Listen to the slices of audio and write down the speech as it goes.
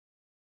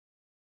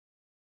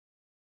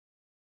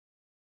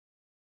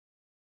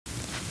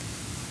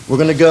We're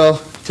gonna go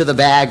to the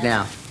bag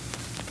now.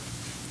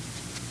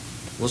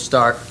 We'll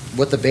start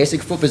with the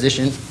basic foot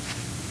position,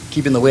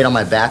 keeping the weight on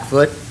my back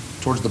foot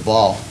towards the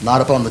ball,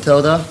 not up on the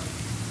toe though.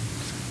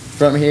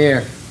 From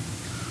here,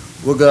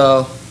 we'll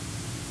go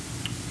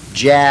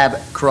jab,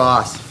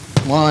 cross,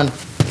 1,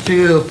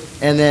 2,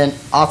 and then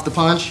off the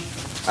punch,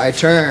 I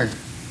turn,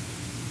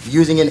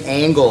 using an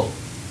angle.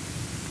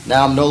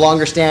 Now I'm no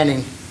longer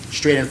standing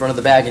straight in front of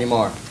the bag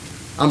anymore.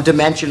 I'm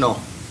dimensional.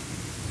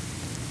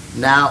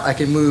 Now I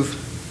can move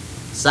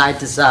side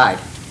to side.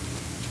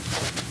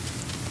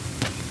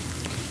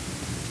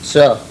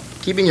 So,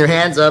 keeping your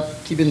hands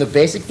up, keeping the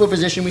basic foot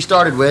position we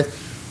started with,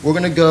 we're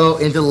gonna go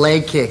into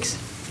leg kicks.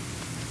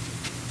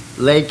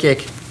 Leg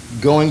kick,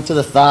 going to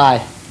the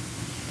thigh,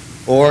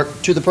 or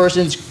to the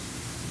person's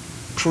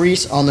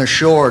crease on their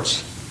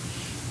shorts.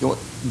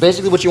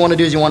 Basically what you want to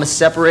do is you want to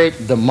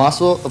separate the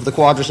muscle of the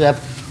quadricep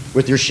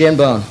with your shin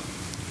bone.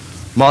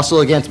 Muscle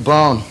against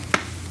bone,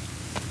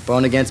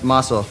 bone against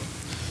muscle.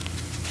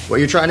 What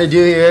you're trying to do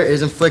here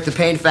is inflict the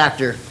pain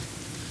factor.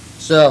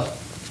 So,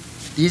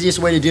 the easiest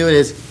way to do it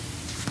is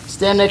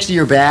stand next to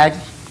your bag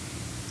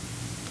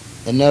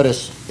and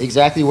notice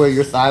exactly where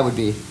your thigh would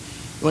be. You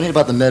want to hit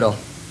about the middle.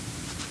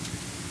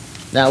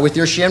 Now with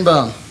your shin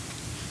bone,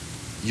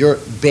 your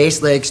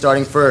base leg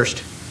starting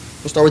first.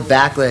 We'll start with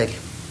back leg.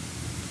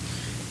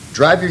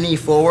 Drive your knee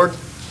forward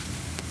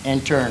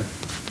and turn.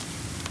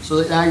 So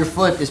that now your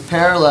foot is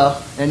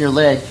parallel and your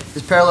leg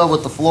is parallel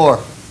with the floor.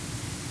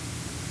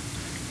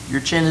 Your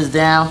chin is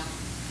down.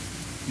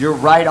 Your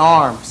right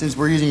arm, since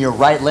we're using your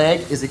right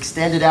leg, is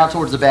extended out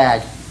towards the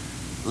bag.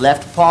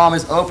 Left palm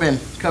is open,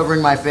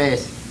 covering my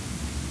face.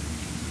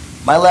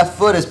 My left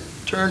foot is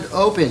turned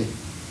open.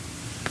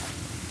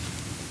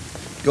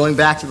 Going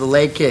back to the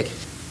leg kick.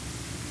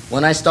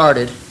 When I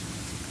started,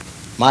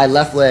 my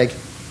left leg,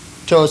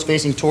 toes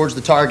facing towards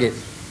the target.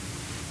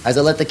 As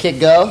I let the kick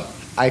go,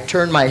 I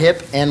turn my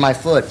hip and my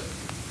foot.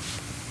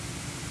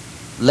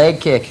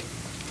 Leg kick.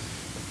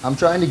 I'm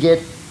trying to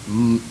get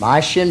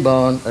my shin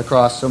bone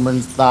across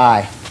someone's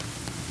thigh.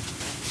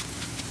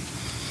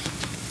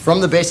 From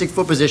the basic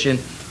foot position,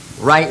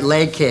 right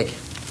leg kick.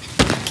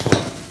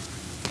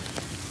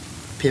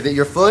 Pivot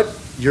your foot,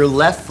 your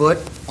left foot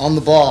on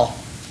the ball.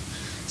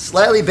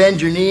 Slightly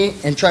bend your knee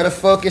and try to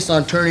focus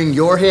on turning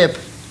your hip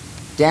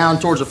down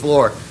towards the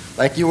floor,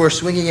 like you were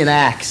swinging an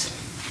axe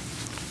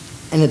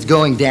and it's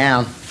going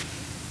down.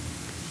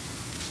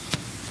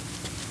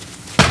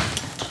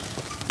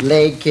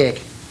 Leg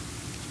kick.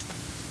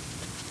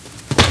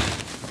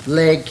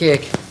 Leg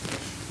kick.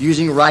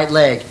 Using right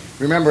leg.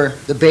 Remember,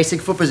 the basic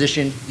foot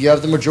position, you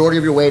have the majority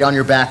of your weight on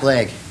your back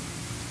leg.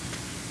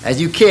 As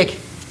you kick,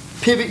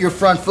 pivot your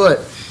front foot.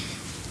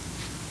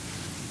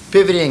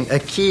 Pivoting, a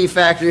key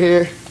factor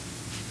here,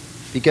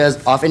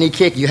 because off any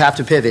kick you have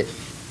to pivot.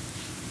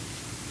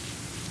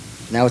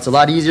 Now it's a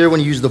lot easier when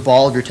you use the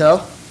ball of your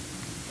toe.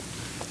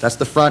 That's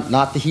the front,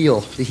 not the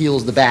heel. The heel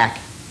is the back.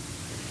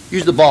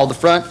 Use the ball of the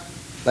front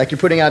like you're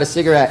putting out a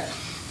cigarette.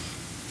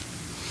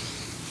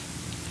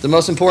 The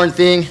most important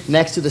thing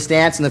next to the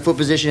stance and the foot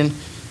position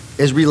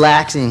is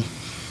relaxing.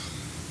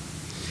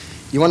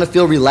 You want to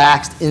feel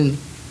relaxed in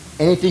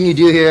anything you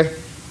do here,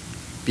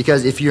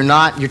 because if you're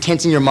not, you're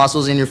tensing your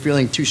muscles and you're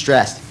feeling too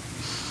stressed.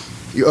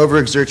 You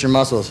overexert your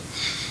muscles.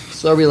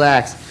 So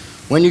relax.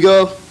 When you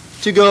go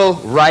to go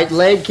right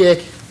leg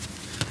kick,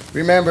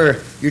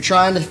 remember, you're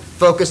trying to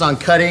focus on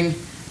cutting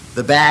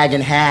the bag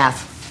in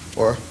half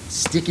or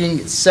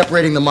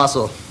separating the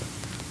muscle.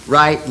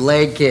 Right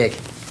leg kick.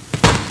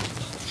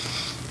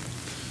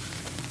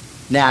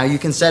 Now you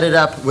can set it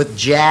up with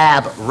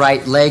jab,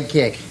 right leg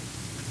kick.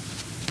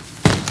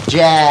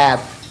 Jab.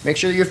 Make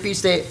sure your feet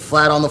stay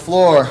flat on the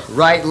floor.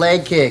 Right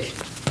leg kick.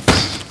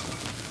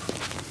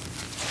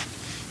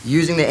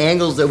 Using the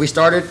angles that we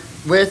started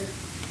with.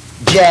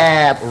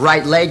 Jab,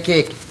 right leg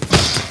kick.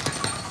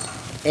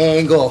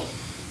 Angle.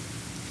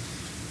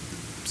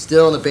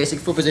 Still in the basic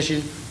foot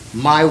position.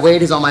 My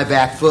weight is on my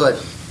back foot.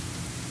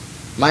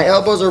 My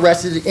elbows are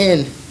rested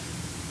in,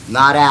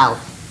 not out.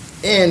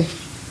 In.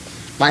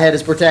 My head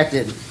is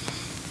protected.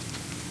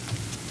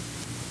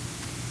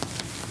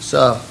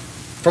 So,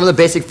 from the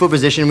basic foot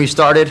position, we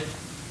started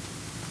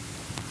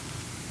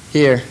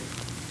here.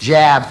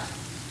 Jab,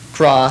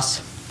 cross,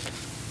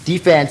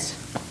 defense,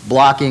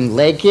 blocking,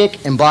 leg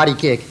kick and body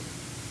kick.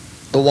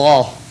 The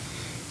wall,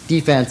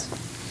 defense.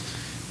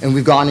 And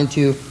we've gone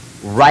into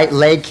right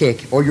leg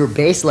kick, or your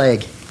base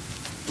leg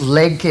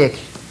kick.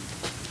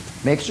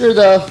 Make sure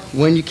though,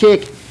 when you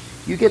kick,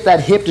 you get that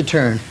hip to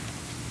turn.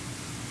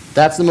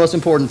 That's the most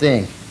important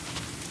thing.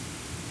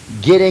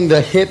 Getting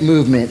the hip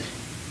movement.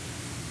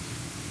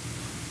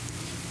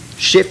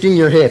 Shifting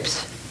your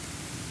hips.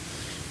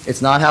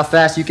 It's not how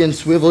fast you can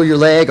swivel your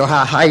leg or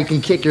how high you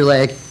can kick your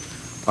leg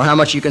or how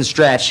much you can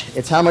stretch.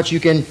 It's how much you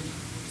can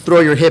throw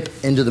your hip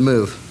into the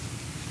move.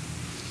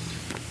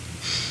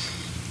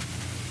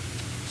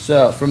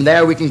 So from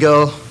there we can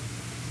go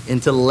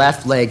into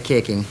left leg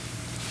kicking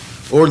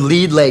or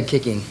lead leg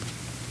kicking.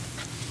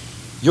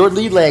 Your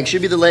lead leg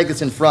should be the leg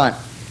that's in front.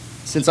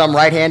 Since I'm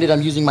right-handed,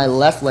 I'm using my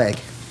left leg.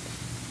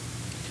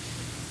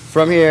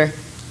 From here,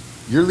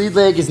 your lead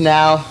leg is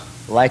now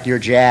like your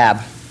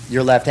jab,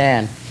 your left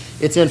hand.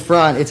 It's in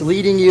front. It's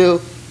leading you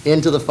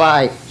into the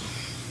fight.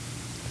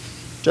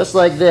 Just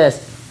like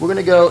this. We're going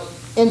to go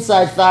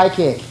inside thigh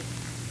kick.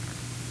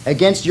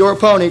 Against your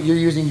opponent, you're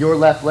using your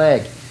left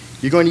leg.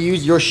 You're going to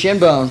use your shin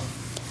bone,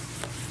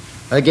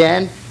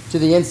 again, to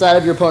the inside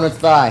of your opponent's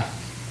thigh.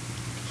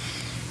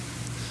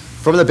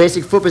 From the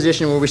basic foot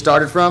position where we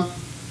started from,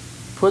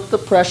 put the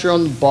pressure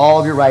on the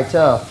ball of your right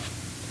toe.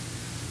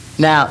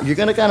 Now, you're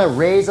going to kind of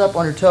raise up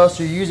on your toe,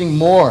 so you're using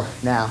more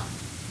now,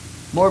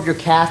 more of your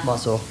calf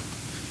muscle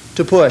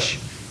to push,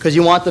 because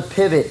you want the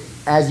pivot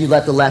as you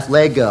let the left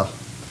leg go.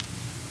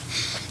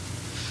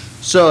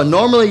 So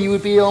normally you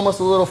would be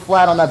almost a little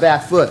flat on that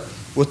back foot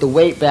with the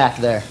weight back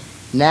there.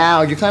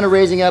 Now you're kind of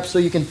raising up so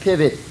you can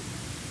pivot.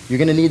 You're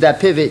going to need that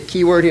pivot,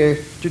 keyword here,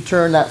 to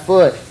turn that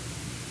foot.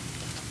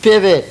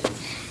 Pivot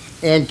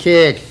and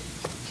kick.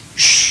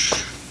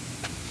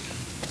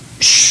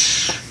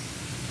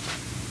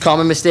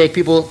 Common mistake,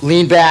 people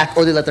lean back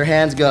or they let their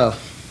hands go.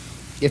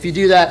 If you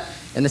do that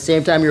and the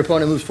same time your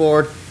opponent moves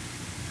forward,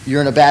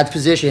 you're in a bad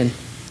position.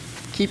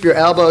 Keep your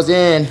elbows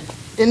in,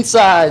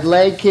 inside,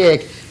 leg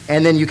kick,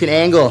 and then you can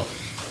angle.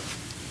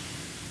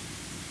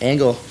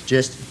 Angle,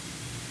 just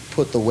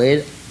put the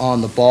weight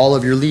on the ball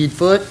of your lead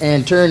foot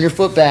and turn your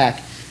foot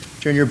back.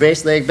 Turn your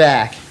base leg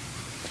back.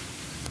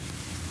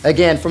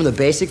 Again, from the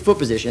basic foot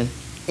position,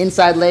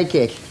 inside leg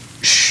kick.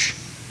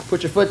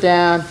 Put your foot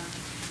down,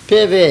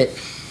 pivot.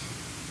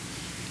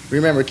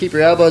 Remember, keep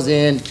your elbows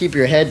in, keep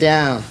your head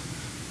down.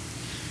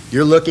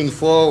 You're looking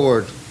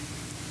forward.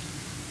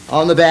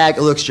 On the back,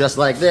 it looks just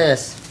like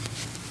this.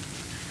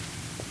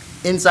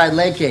 Inside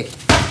leg kick.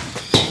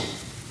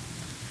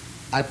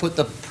 I put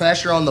the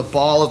pressure on the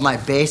ball of my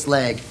base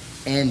leg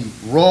and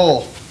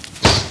roll.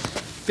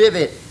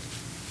 Pivot.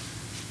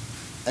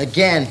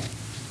 Again,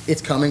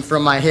 it's coming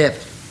from my hip.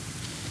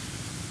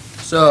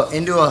 So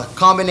into a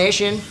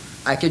combination,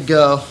 I could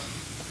go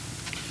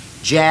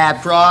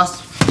jab,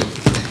 cross,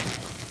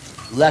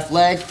 left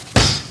leg,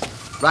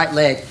 right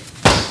leg.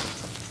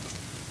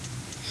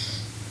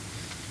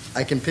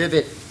 I can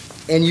pivot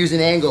and use an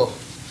angle.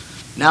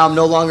 Now I'm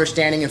no longer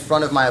standing in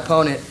front of my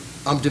opponent.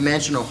 I'm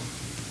dimensional.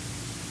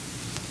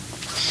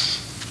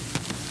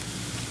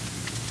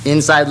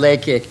 Inside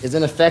leg kick is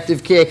an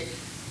effective kick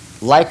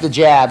like the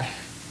jab.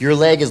 Your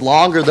leg is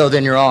longer though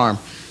than your arm.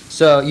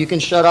 So you can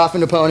shut off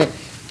an opponent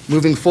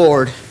moving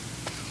forward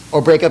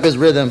or break up his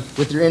rhythm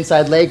with your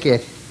inside leg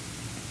kick.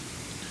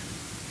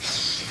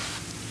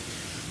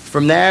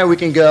 From there we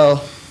can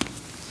go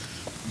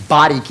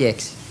body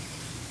kicks.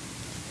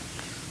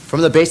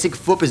 From the basic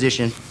foot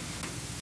position,